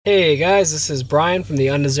Hey guys, this is Brian from the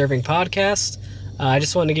Undeserving Podcast. I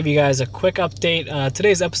just wanted to give you guys a quick update.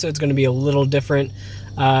 Today's episode is going to be a little different.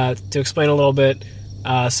 To explain a little bit,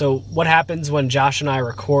 so what happens when Josh and I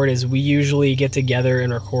record is we usually get together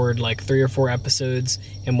and record like 3 or 4 episodes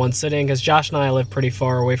in one sitting, because Josh and I live pretty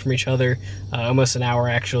far away from each other, almost an hour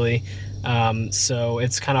actually. So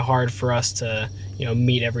it's kind of hard for us to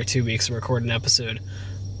meet every 2 weeks and record an episode.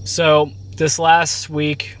 So this last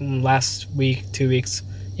week, 2 weeks.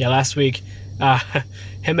 Yeah, last week,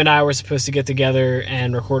 him and I were supposed to get together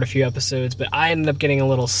and record a few episodes, but I ended up getting a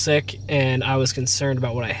little sick, and I was concerned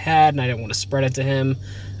about what I had, and I didn't want to spread it to him.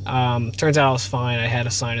 Turns out I was fine. I had a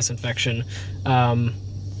sinus infection.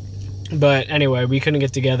 But anyway, we couldn't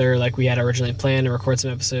get together like we had originally planned to record some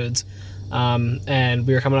episodes, and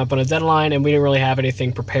we were coming up on a deadline, and we didn't really have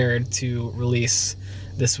anything prepared to release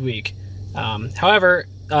this week. However,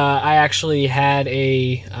 I actually had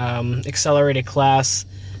a accelerated class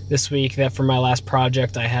this week that for my last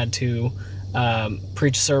project I had to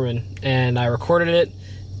preach a sermon, and I recorded it,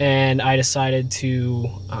 and I decided to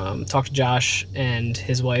talk to Josh and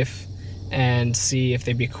his wife and see if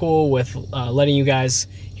they'd be cool with letting you guys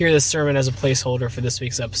hear this sermon as a placeholder for this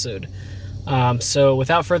week's episode. So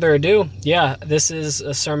without further ado, this is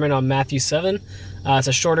a sermon on Matthew 7. It's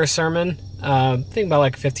a shorter sermon, I think about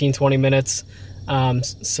like 15-20 minutes,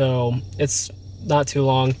 so it's not too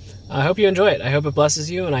long. I hope you enjoy it. I hope it blesses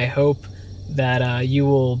you, and I hope that you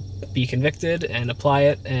will be convicted and apply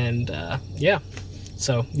it, and hope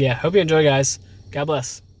you enjoy, guys. God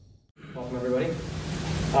bless. Welcome, everybody.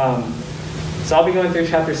 So I'll be going through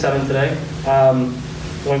chapter 7 today.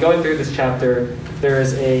 When going through this chapter, there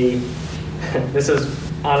is this is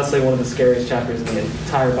honestly one of the scariest chapters in the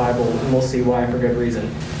entire Bible, and we'll see why for good reason.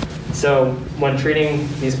 So when treating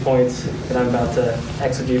these points that I'm about to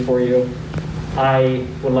exegete for you, I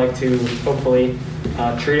would like to hopefully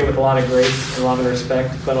treat it with a lot of grace and a lot of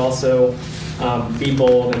respect, but also be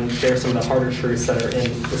bold and share some of the harder truths that are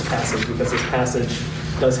in this passage, because this passage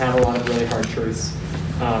does have a lot of really hard truths.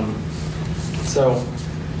 So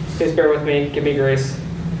please bear with me, give me grace.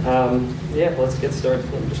 Let's get started.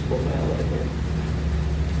 Let me just pull my outline here.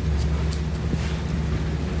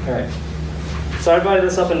 All right. So I divided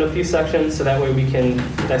this up into a few sections so that way we can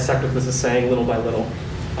dissect what this is saying little by little.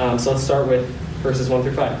 So let's start with verses 1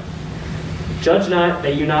 through 5. Judge not,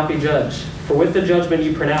 that you not be judged. For with the judgment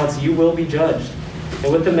you pronounce, you will be judged.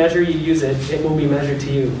 And with the measure you use it will be measured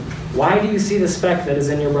to you. Why do you see the speck that is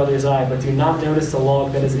in your brother's eye, but do not notice the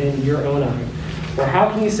log that is in your own eye? Or how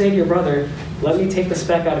can you say to your brother, let me take the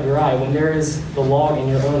speck out of your eye, when there is the log in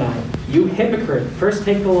your own eye? You hypocrite! First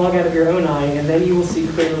take the log out of your own eye, and then you will see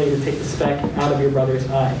clearly to take the speck out of your brother's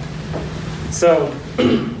eye. So,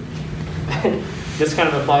 this kind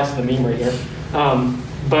of applies to the meme right here.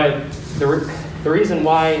 But the reason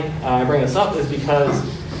why I bring this up is because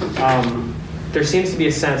there seems to be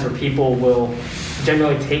a sense where people will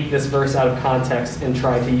generally take this verse out of context and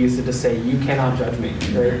try to use it to say, you cannot judge me.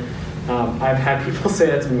 Right? I've had people say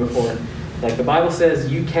that to me before. Like, the Bible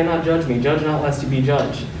says, you cannot judge me. Judge not lest you be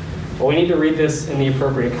judged. Well, we need to read this in the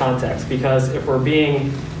appropriate context, because if we're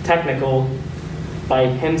being technical, by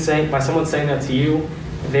someone saying that to you,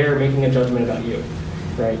 they're making a judgment about you,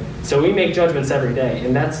 right? So we make judgments every day,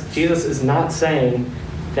 and Jesus is not saying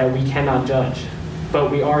that we cannot judge, but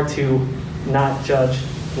we are to not judge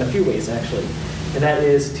in a few ways, actually. And that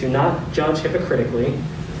is to not judge hypocritically,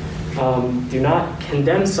 do not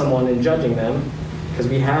condemn someone in judging them, because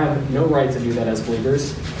we have no right to do that as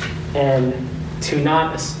believers, and to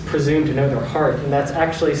not presume to know their heart. And that's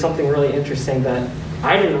actually something really interesting that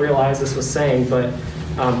I didn't realize this was saying, but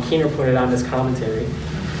Keener pointed out in his commentary.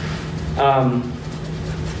 I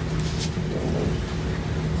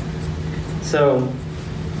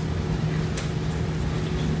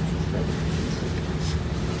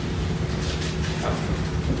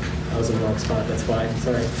was in the wrong spot, that's why,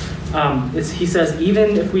 sorry. He says,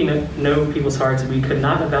 even if we know people's hearts, we could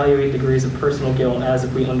not evaluate degrees of personal guilt as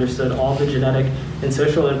if we understood all the genetic and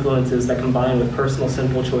social influences that combine with personal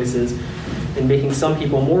sinful choices in making some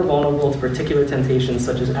people more vulnerable to particular temptations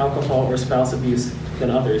such as alcohol or spouse abuse than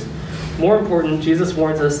others. More important, Jesus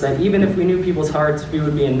warns us that even if we knew people's hearts, we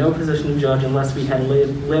would be in no position to judge unless we had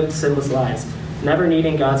lived sinless lives, never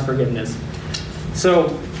needing God's forgiveness.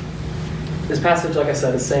 So, this passage, like I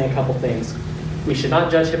said, is saying a couple things. We should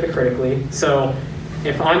not judge hypocritically. So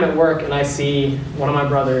if I'm at work and I see one of my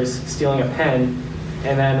brothers stealing a pen,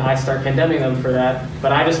 and then I start condemning them for that,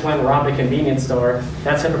 but I just went and robbed a convenience store,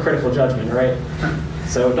 that's hypocritical judgment, right?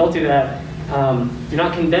 So don't do that. Do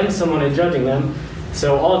not condemn someone in judging them.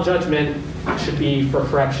 So all judgment should be for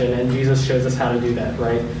correction, and Jesus shows us how to do that,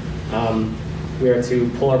 right? We are to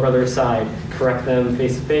pull our brother aside, correct them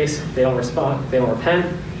face to face. They don't respond, they don't repent.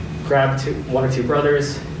 Grab one or two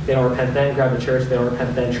brothers. They don't repent then. Grab the church. They don't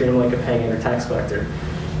repent then. Treat them like a pagan or tax collector,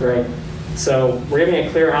 right? So we're giving a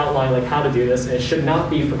clear outline like how to do this. It should not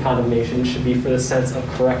be for condemnation. It should be for the sense of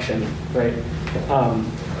correction, right?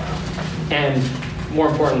 And more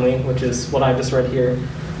importantly, which is what I just read here,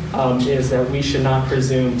 is that we should not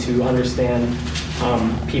presume to understand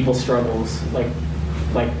people's struggles like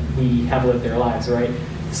we have lived their lives, right?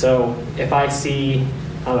 So if I see,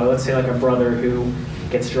 I don't know, let's say like a brother who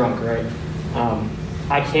gets drunk, right?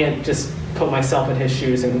 I can't just put myself in his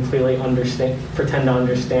shoes and completely pretend to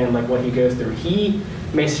understand like what he goes through. He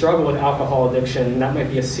may struggle with alcohol addiction, and that might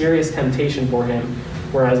be a serious temptation for him,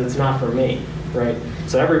 whereas it's not for me, right?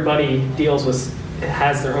 So everybody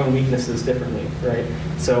has their own weaknesses differently, right?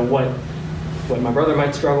 So what my brother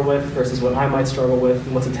might struggle with versus what I might struggle with,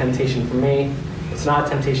 and what's a temptation for me, what's not a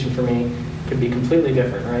temptation for me, could be completely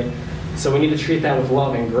different, right? So we need to treat that with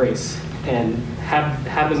love and grace, and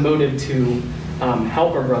have the motive to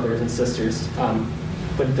help our brothers and sisters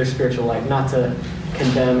with their spiritual life, not to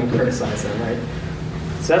condemn and criticize them, right?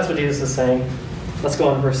 So that's what Jesus is saying. Let's go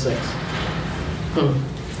on to verse 6.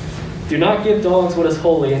 Do not give dogs what is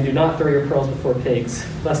holy, and do not throw your pearls before pigs,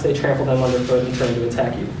 lest they trample them underfoot and turn to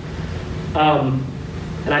attack you.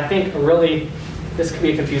 And I think this can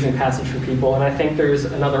be a confusing passage for people, and I think there's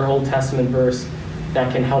another Old Testament verse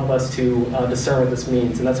that can help us to discern what this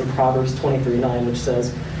means, and that's in Proverbs 23:9, which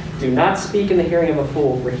says, do not speak in the hearing of a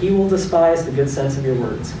fool, for he will despise the good sense of your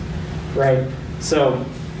words, right? So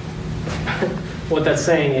what that's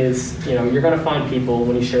saying is, you're going to find people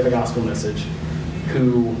when you share the gospel message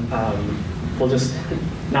who will just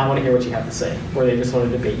not want to hear what you have to say, or they just want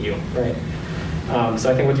to debate you, right?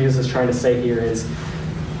 So I think what Jesus is trying to say here is,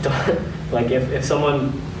 like if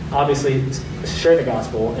someone obviously share the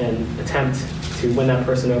gospel and attempt to win that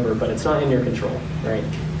person over, but it's not in your control, right?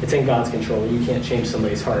 It's in God's control. You can't change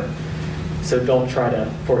somebody's heart. So don't try to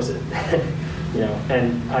force it.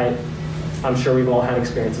 And I'm sure we've all had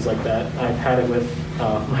experiences like that. I've had it with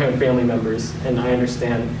my own family members, and I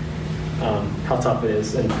understand how tough it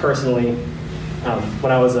is. And personally,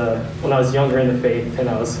 when I was younger in the faith and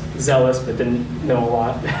I was zealous but didn't know a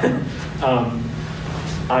lot,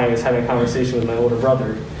 I was having a conversation with my older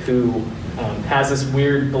brother who has this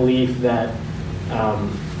weird belief that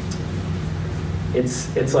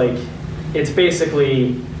it's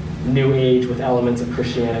basically New Age with elements of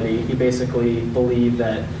Christianity. He basically believed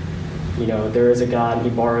that there is a God, and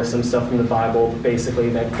he borrows some stuff from the Bible, basically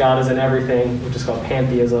that God is in everything, which is called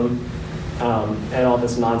pantheism, and all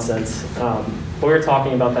this nonsense. But we were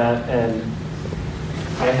talking about that, and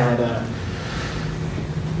I had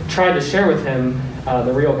tried to share with him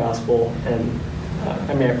the real gospel, and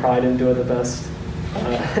I probably didn't do it the best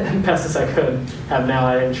as I could have now.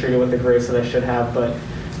 I didn't treat it with the grace that I should have, but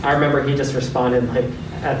I remember he just responded,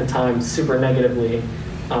 at the time, super negatively,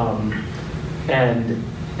 and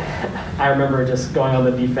I remember just going on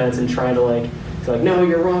the defense and trying to no,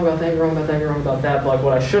 you're wrong about that, you're wrong about that, you're wrong about that. But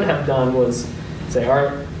what I should have done was say, all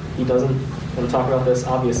right, he doesn't want to talk about this.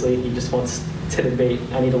 Obviously, he just wants to debate.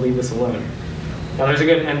 I need to leave this alone. Now, there's a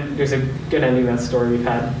good ending to that story.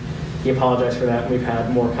 He apologized for that, and we've had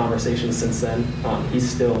more conversations since then. He's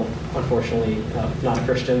still, unfortunately, not a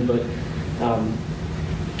Christian, but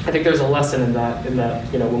I think there's a lesson in that,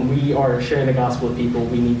 when we are sharing the gospel with people,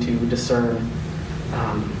 we need to discern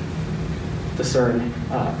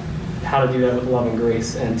how to do that with love and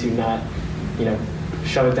grace, and to not,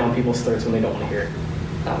 shove it down people's throats when they don't want to hear it.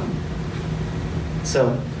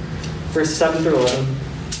 So, verse 7 through 11.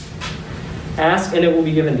 Ask and it will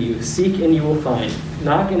be given to you. Seek and you will find.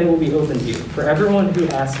 Knock and it will be opened to you. For everyone who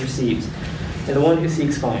asks receives, and the one who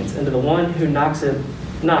seeks finds, and to the one who knocks it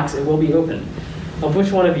will be opened. Of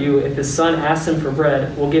which one of you, if his son asks him for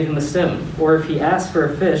bread, will give him a stone? Or if he asks for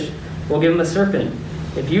a fish, will give him a serpent?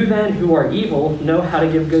 If you then, who are evil, know how to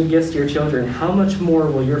give good gifts to your children, how much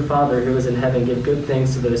more will your Father who is in heaven give good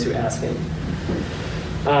things to those who ask him?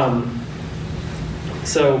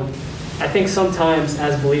 So I think sometimes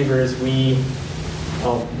as believers, we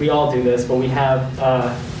all do this, but we have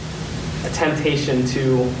a temptation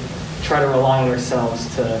to try to rely on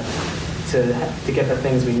ourselves to get the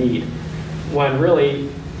things we need. When really,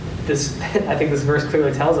 I think this verse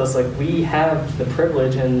clearly tells us, we have the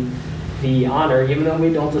privilege and the honor, even though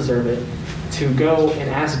we don't deserve it, to go and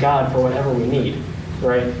ask God for whatever we need,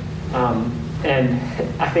 right? And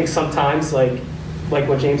I think sometimes, like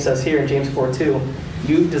what James says here in James 4:2,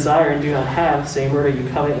 you desire and do not have, so you murder, you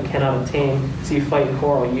covet and cannot obtain, so you fight and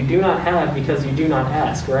quarrel. You do not have because you do not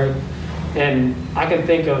ask, right? And I can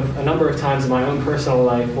think of a number of times in my own personal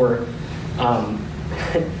life where um,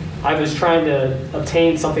 I was trying to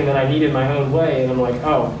obtain something that I needed my own way, and I'm like,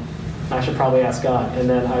 oh, I should probably ask God. And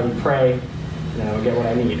then I would pray, and I would get what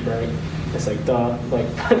I need, right? It's like, duh, like,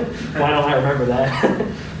 why don't I remember that?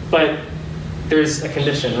 But there's a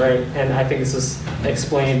condition, right? And I think this is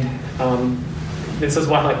explained. This is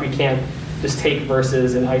why, like, we can't just take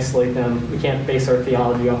verses and isolate them. We can't base our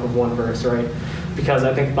theology off of one verse, right? Because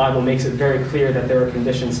I think the Bible makes it very clear that there are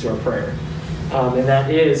conditions to our prayer. And that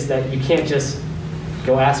is that you can't just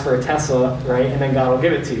go ask for a Tesla, right, and then God will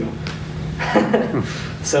give it to you.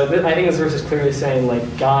 So I think this verse is clearly saying,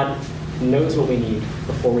 like, God knows what we need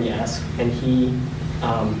before we ask, and he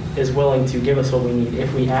is willing to give us what we need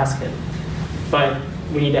if we ask him. But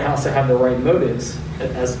we need to also have the right motives,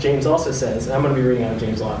 as James also says. I'm going to be reading out of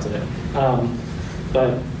James a lot today.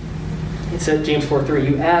 But it said, James 4:3,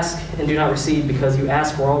 you ask and do not receive because you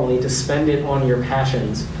ask wrongly to spend it on your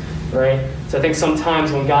passions, right? So I think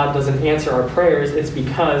sometimes when God doesn't answer our prayers, it's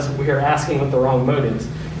because we are asking with the wrong motives.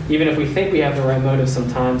 Even if we think we have the right motives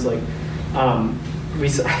sometimes, like, I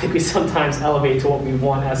think we sometimes elevate to what we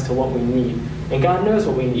want as to what we need. And God knows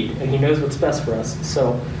what we need, and he knows what's best for us.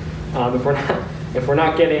 So if we're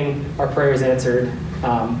not getting our prayers answered,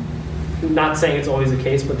 not saying it's always the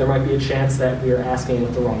case, but there might be a chance that we are asking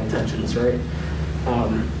with the wrong intentions, right?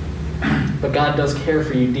 But God does care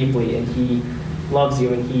for you deeply, and he loves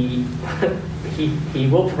you, and he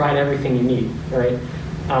will provide everything you need, right?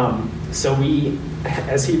 So we,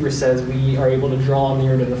 as Hebrews says, we are able to draw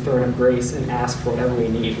near to the throne of grace and ask for whatever we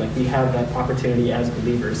need. Like, we have that opportunity as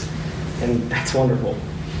believers, and that's wonderful.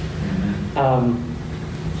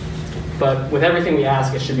 But with everything we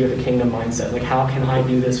ask, it should be with a kingdom mindset. Like, how can I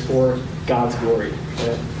do this for God's glory?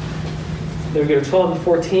 Right? Then we go to 12 and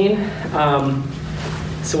 14.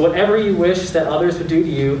 So whatever you wish that others would do to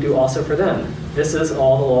you, do also for them. This is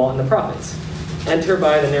all the law and the prophets. Enter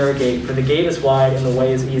by the narrow gate, for the gate is wide and the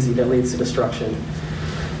way is easy that leads to destruction.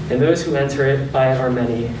 And those who enter it by it are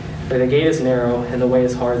many. For the gate is narrow and the way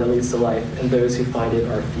is hard that leads to life, and those who find it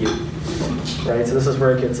are few. Right? So this is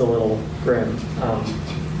where it gets a little grim.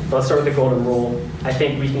 Let's start with the golden rule. I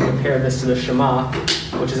think we can compare this to the Shema,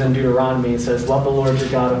 which is in Deuteronomy. It says, love the Lord your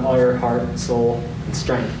God with all your heart, soul, and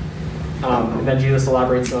strength. And then Jesus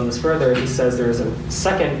elaborates on this further. He says there is a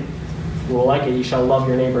second rule like it. You shall love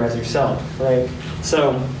your neighbor as yourself. Right?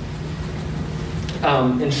 So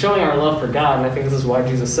in showing our love for God, and I think this is why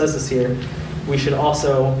Jesus says this here, we should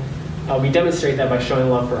also, we demonstrate that by showing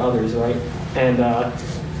love for others, right? And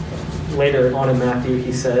later on in Matthew,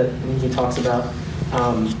 he talks about,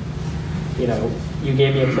 you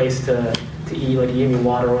gave me a place to eat, like you gave me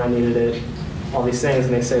water when I needed it, all these things.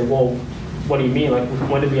 And they say, well, what do you mean? Like,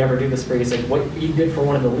 when did we ever do this for you? He's like, what you did for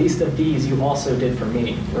one of the least of these, you also did for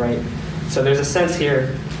me, right? So there's a sense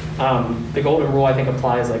here, the golden rule I think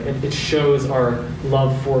applies, like it shows our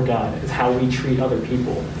love for God, is how we treat other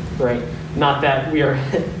people, right? Not that we are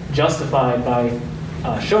justified by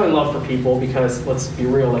showing love for people, because let's be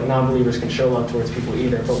real, like non-believers can show love towards people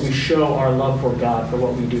either, but we show our love for God for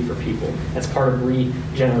what we do for people. That's part of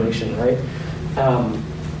regeneration, right?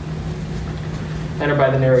 Enter by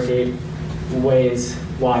the narrow gate, way is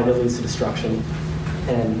wide that leads to destruction,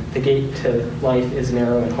 and the gate to life is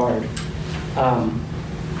narrow and hard.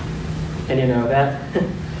 That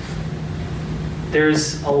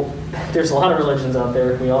there's a lot of religions out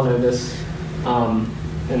there. We all know this,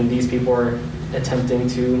 and these people are attempting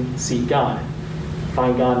to seek God,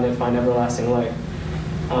 find God, and find everlasting life.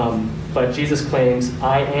 But Jesus claims,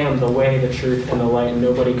 I am the way, the truth, and the light, and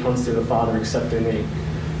nobody comes to the Father except through me.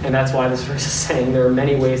 And that's why this verse is saying there are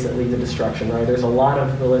many ways that lead to destruction, right? There's a lot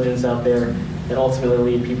of religions out there that ultimately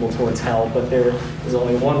lead people towards hell, but there is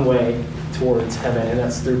only one way towards heaven, and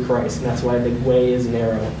that's through Christ. And that's why the way is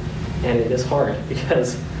narrow, and it is hard,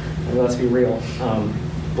 because, let's be real,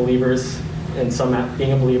 believers,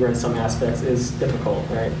 being a believer in some aspects is difficult,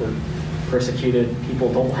 right? We're persecuted,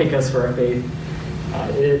 people don't like us for our faith.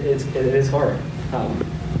 It is hard.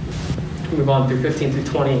 Move on through 15 through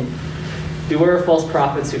 20. Beware of false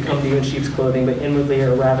prophets who come to you in sheep's clothing, but inwardly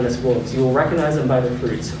are ravenous wolves. You will recognize them by their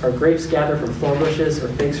fruits. Are grapes gathered from thorn bushes, or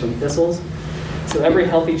figs from thistles? So every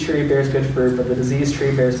healthy tree bears good fruit, but the diseased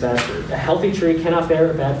tree bears bad fruit. A healthy tree cannot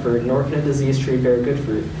bear bad fruit, nor can a diseased tree bear good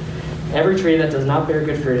fruit. Every tree that does not bear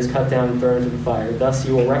good fruit is cut down and thrown into the fire. Thus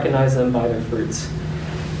you will recognize them by their fruits.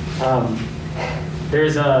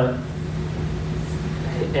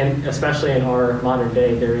 And especially in our modern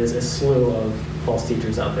day, there is a slew of false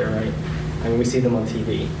teachers out there, right? I mean, we see them on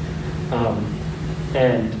TV.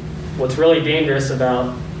 And what's really dangerous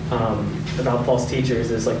about false teachers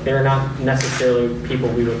is, like, they're not necessarily people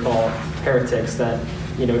we would call heretics that,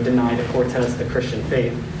 deny the core tenets of the Christian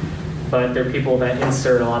faith. but they're people that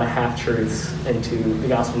insert a lot of half-truths into the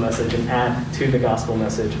gospel message and add to the gospel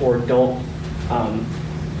message, or don't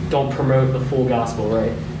promote the full gospel,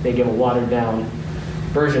 right? They give a watered-down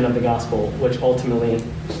version of the gospel, which ultimately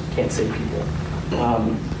can't save people.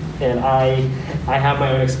 And I have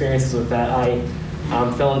my own experiences with that. I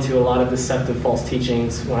fell into a lot of deceptive false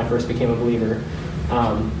teachings when I first became a believer.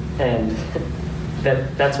 And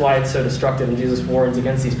that's why it's so destructive, and Jesus warns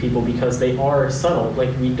against these people because they are subtle. Like,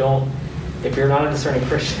 if you're not a discerning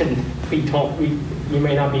Christian, you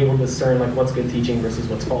may not be able to discern like what's good teaching versus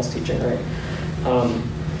what's false teaching, right?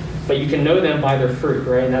 But you can know them by their fruit,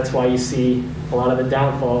 right? And that's why you see a lot of the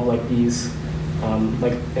downfall of like these,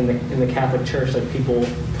 like in the Catholic Church, like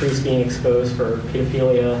priests being exposed for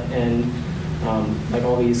pedophilia and like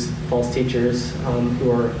all these false teachers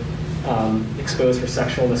who are exposed for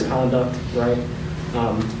sexual misconduct, right?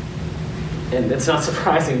 And it's not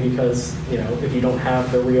surprising because, if you don't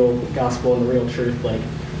have the real gospel and the real truth, like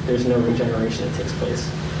there's no regeneration that takes place.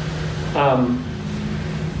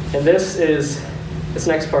 And this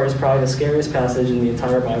next part is probably the scariest passage in the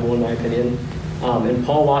entire Bible, in my opinion. And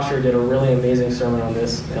Paul Washer did a really amazing sermon on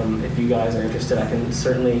this. If you guys are interested, I can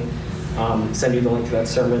certainly send you the link to that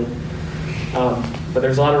sermon. But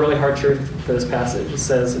there's a lot of really hard truth for this passage. It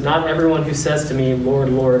says, "Not everyone who says to me, 'Lord,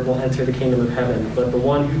 Lord,' will enter the kingdom of heaven, but the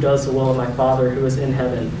one who does the will of my Father who is in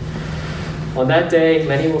heaven. On that day,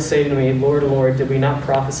 many will say to me, 'Lord, Lord, did we not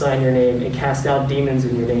prophesy in your name, and cast out demons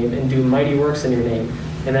in your name, and do mighty works in your name?'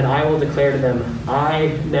 And then I will declare to them,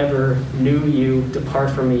 'I never knew you. Depart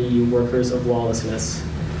from me, you workers of lawlessness.'"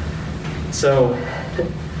 So,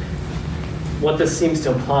 what this seems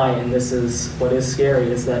to imply, and this is what is scary,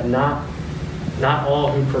 is that not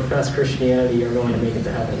all who profess Christianity are going to make it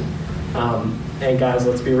to heaven. And guys,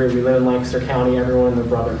 let's be real. We live in Lancaster County. Everyone and their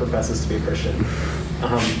brother professes to be a Christian.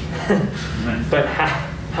 But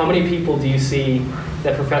how many people do you see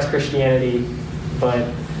that profess Christianity, but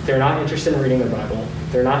they're not interested in reading their Bible?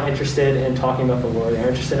 They're not interested in talking about the Lord. They're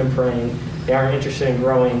interested in praying. They aren't interested in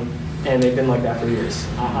growing, and they've been like that for years.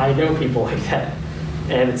 I know people like that,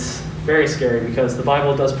 and it's very scary because the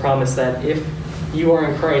Bible does promise that if you are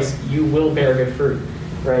in Christ, you will bear good fruit,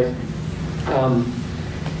 right?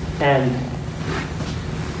 And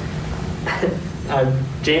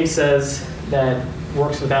James says that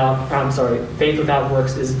faith without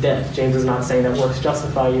works is dead. James is not saying that works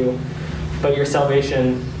justify you, but your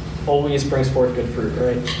salvation always brings forth good fruit,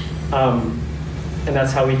 right? And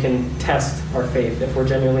that's how we can test our faith. If we're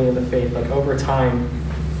genuinely in the faith, like over time,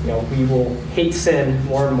 we will hate sin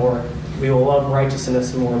more and more. We will love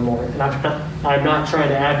righteousness more and more. And I'm not trying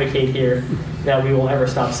to advocate here that we will ever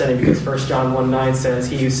stop sinning, because 1 John 1:9 says,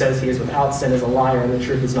 "He who says he is without sin is a liar, and the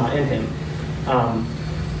truth is not in him."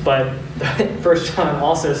 But 1 John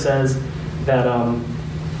also says that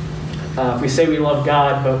if we say we love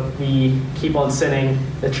God, but we keep on sinning,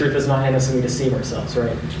 the truth is not in us, and we deceive ourselves,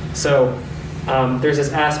 right? So there's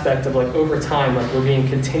this aspect of like over time, like we're being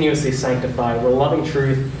continuously sanctified. We're loving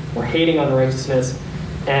truth. We're hating unrighteousness,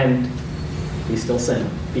 and we still sin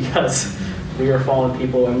because we are fallen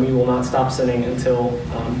people, and we will not stop sinning until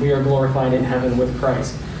we are glorified in heaven with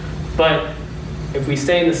Christ. But if we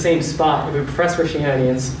stay in the same spot, if we profess Christianity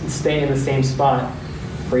and stay in the same spot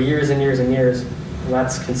for years and years and years, well,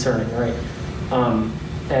 that's concerning, right?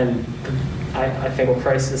 And I think what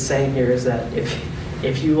Christ is saying here is that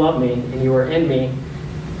if you love me and you are in me,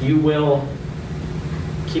 you will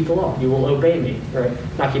keep the law. You will obey me, right?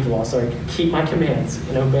 Not keep the law, sorry. Keep my commands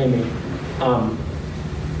and obey me.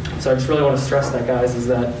 So I just really want to stress that, guys, is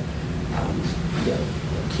that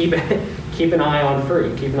keep an eye on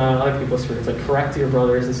fruit. Keep an eye on other people's fruit. It's like correct your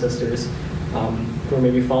brothers and sisters who are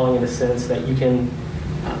maybe falling into sins, that you can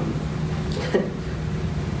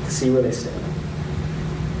see where they stand.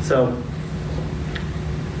 So,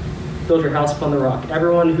 build your house upon the rock.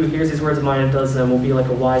 Everyone who hears these words of mine and does them will be like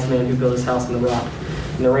a wise man who built his house on the rock.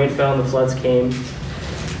 And the rain fell and the floods came,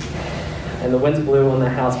 and the winds blew on that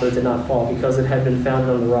house, but it did not fall, because it had been founded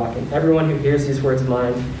on the rock. And everyone who hears these words of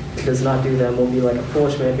mine and does not do them will be like a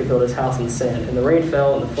foolish man who built his house on sand. And the rain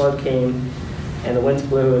fell, and the flood came, and the winds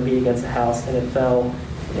blew and beat against the house, and it fell,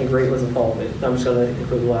 and great was the fall of it. I'm just going to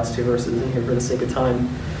include the last two verses in here for the sake of time.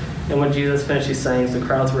 And when Jesus finished these sayings, the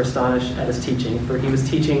crowds were astonished at his teaching, for he was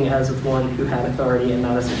teaching as of one who had authority and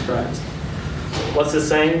not as the scribes. What's this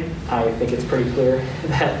saying? I think it's pretty clear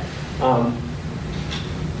that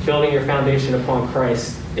building your foundation upon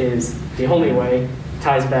Christ is the only way. It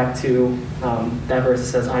ties back to that verse that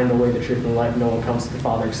says, "I am the way, the truth, and the life. No one comes to the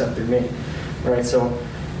Father except through me." Right? So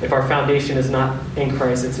if our foundation is not in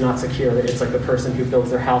Christ, it's not secure. It's like the person who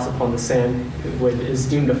builds their house upon the sand is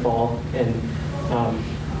doomed to fall. And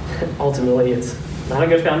ultimately it's not a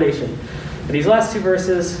good foundation. But these last two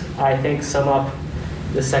verses, I think, sum up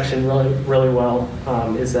this section really, really well.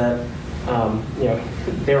 Is that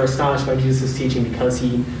they were astonished by Jesus' teaching because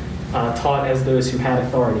he taught as those who had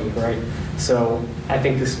authority, right? So I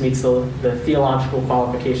think this meets the theological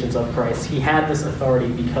qualifications of Christ. He had this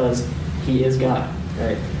authority because he is God,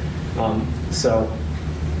 right? So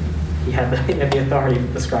he had the authority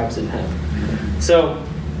that the scribes didn't have. So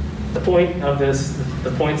the point of this,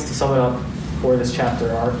 the points to sum it up for this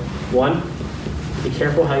chapter are: 1, be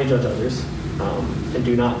careful how you judge others, and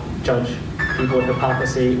do not judge people with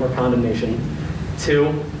hypocrisy or condemnation. 2,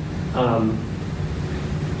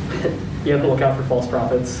 you have to look out for false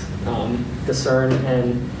prophets, discern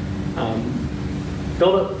and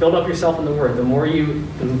build up yourself in the Word. The more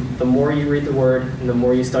you read the Word and the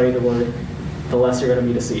more you study the Word, the less you're going to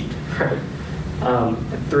be deceived. Right?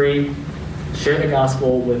 And 3, share the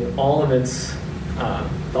gospel with all of its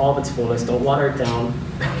fullness. Don't water it down.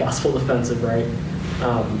 Gospel defensive, right?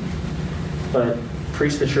 But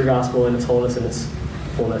preach the true gospel in its wholeness and its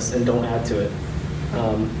fullness, and don't add to it.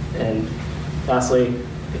 And lastly,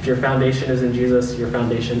 if your foundation is in Jesus, your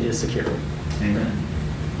foundation is secure. Amen.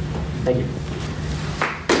 Thank you.